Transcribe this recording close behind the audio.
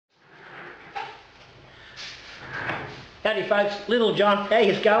Howdy folks, Little John, how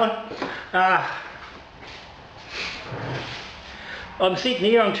you going? I'm sitting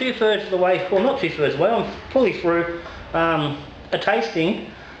here, I'm 2/3 of the way, well not 2/3 of the way, I'm fully through a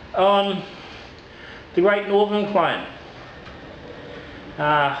tasting on the Great Northern Clone.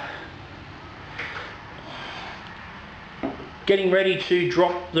 Getting ready to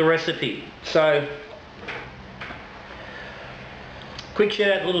drop the recipe. So, quick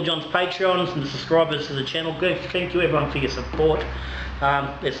shout out to Little John's Patreons and the subscribers to the channel. Good, thank you everyone for your support.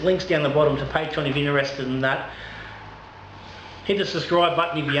 There's links down the bottom to Patreon if you're interested in that. Hit the subscribe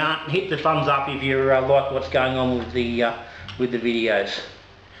button if you aren't, hit the thumbs up if you like what's going on with the videos.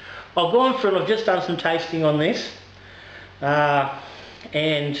 I've gone through and I've just done some tasting on this,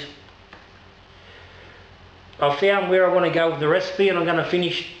 and I've found where I want to go with the recipe, and I'm going to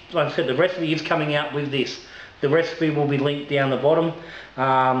finish, like I said, the recipe is coming out with this. The recipe will be linked down the bottom.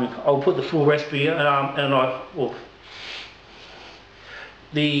 I'll put the full recipe, I'll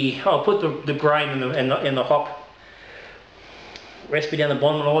put the grain and the hop recipe down the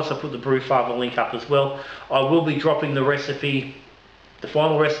bottom, and I'll also put the brew father link up as well. I will be dropping the recipe, the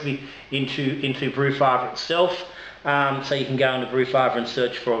final recipe, into brew father itself, so you can go into brew father and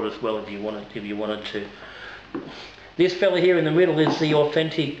search for it as well if you wanted to. This fella here in the middle is the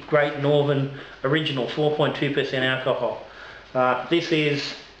authentic Great Northern original 4.2% alcohol. This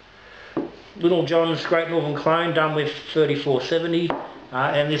is Little John's Great Northern Clone done with 3470,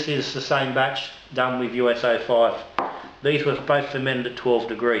 and this is the same batch done with US-05. These were both fermented at 12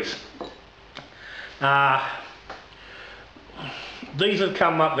 degrees. These have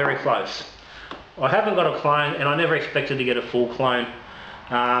come up very close. I haven't got a clone, and I never expected to get a full clone.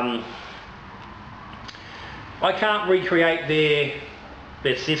 I can't recreate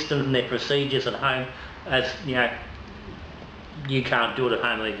their systems and their procedures at home, as you know, you can't do it at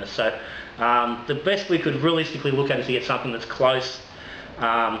home either. So the best we could realistically look at is to get something that's close,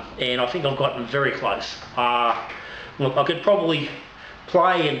 and I think I've gotten very close. Look, I could probably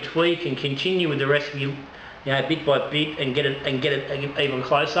play and tweak and continue with the recipe, you know, bit by bit, and get it even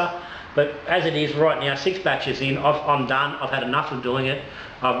closer. But as it is right now, 6 batches in, I'm done. I've had enough of doing it.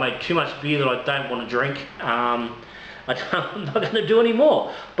 I've made too much beer that I don't want to drink. I'm not going to do any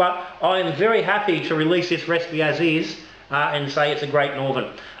more. But I am very happy to release this recipe as is, and say it's a Great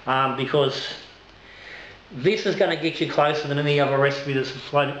Northern, because this is going to get you closer than any other recipe that's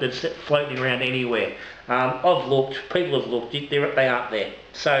floating around anywhere. I've looked, people have looked, they aren't there.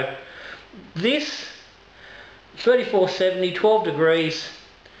 So this 3470, 12 degrees,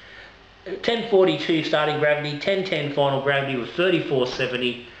 1042 starting gravity, 1010 final gravity with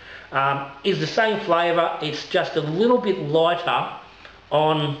 3470, is the same flavour. It's just a little bit lighter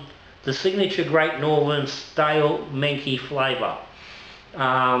on the signature Great Northern stale manky flavour.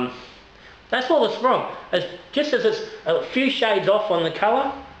 That's all it's from. Just as it's a few shades off on the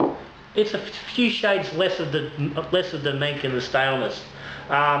colour, it's a few shades less of the mank and the staleness.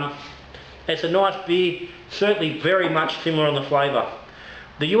 It's a nice beer, certainly very much similar on the flavour.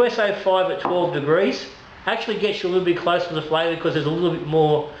 The US-05 at 12 degrees actually gets you a little bit closer to the flavour, because there's a little bit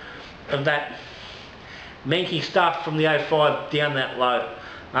more of that manky stuff from the 05 down that low.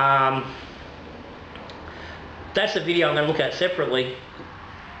 That's a video I'm going to look at separately.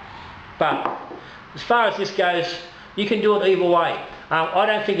 But as far as this goes, you can do it either way. I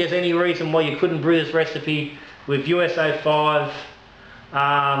don't think there's any reason why you couldn't brew this recipe with US-05,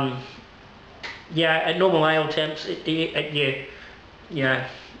 yeah, at normal ale temps, yeah,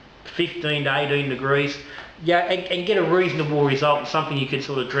 15 to 18 degrees, yeah, and get a reasonable result, and something you could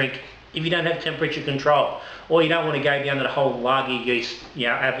sort of drink if you don't have temperature control, or you don't want to go down to the whole lager yeast, you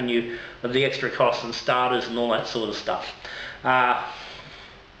know, avenue of the extra costs and starters and all that sort of stuff.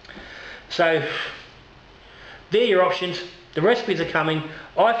 So they're your options. The recipes are coming.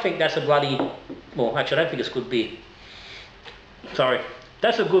 I think that's a bloody, well, actually I don't think it's good beer. Sorry,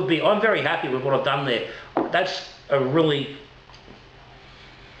 that's a good beer. I'm very happy with what I've done there. That's a really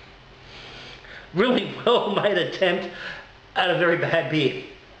well made attempt at a very bad beer.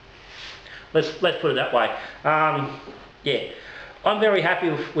 Let's put it that way. Yeah, I'm very happy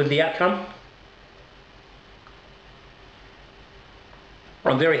with the outcome.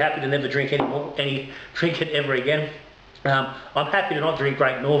 I'm very happy to never drink drink it ever again. I'm happy to not drink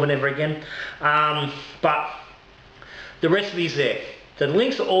Great Northern ever again. But the recipe's there. The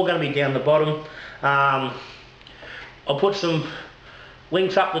links are all going to be down the bottom. I'll put some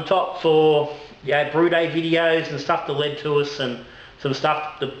links up the top for, yeah, brew day videos and stuff that led to us, and some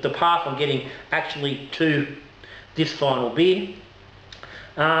stuff, the path I'm getting actually to this final beer.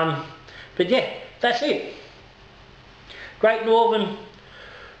 But yeah, that's it. Great Northern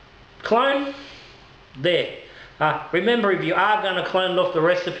Clone, there. Remember, if you are going to clone it off the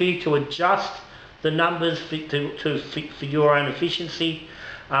recipe, to adjust the numbers for your own efficiency,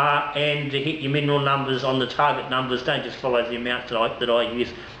 and to hit your mineral numbers on the target numbers. Don't just follow the amounts that I use.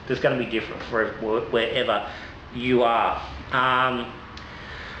 There's going to be different for wherever you are.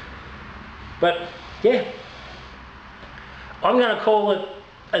 But yeah, I'm going to call it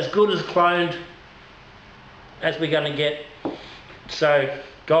as good as cloned as we're going to get. So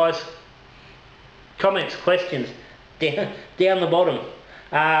guys, comments, questions down the bottom.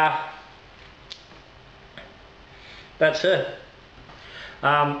 That's it.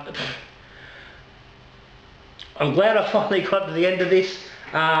 I'm glad I finally got to the end of this.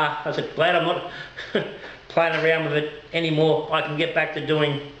 I said, glad I'm not playing around with it anymore. I can get back to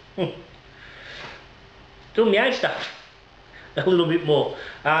doing my own stuff a little bit more.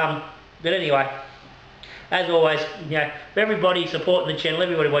 But anyway, as always, you know, everybody supporting the channel,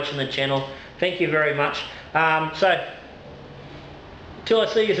 everybody watching the channel, thank you very much. So, until I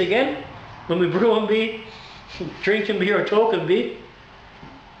see you again, when we brew on beer, drinking beer or talking beer,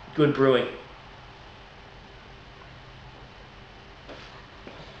 good brewing.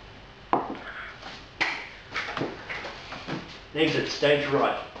 Exit stage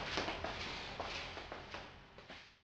right.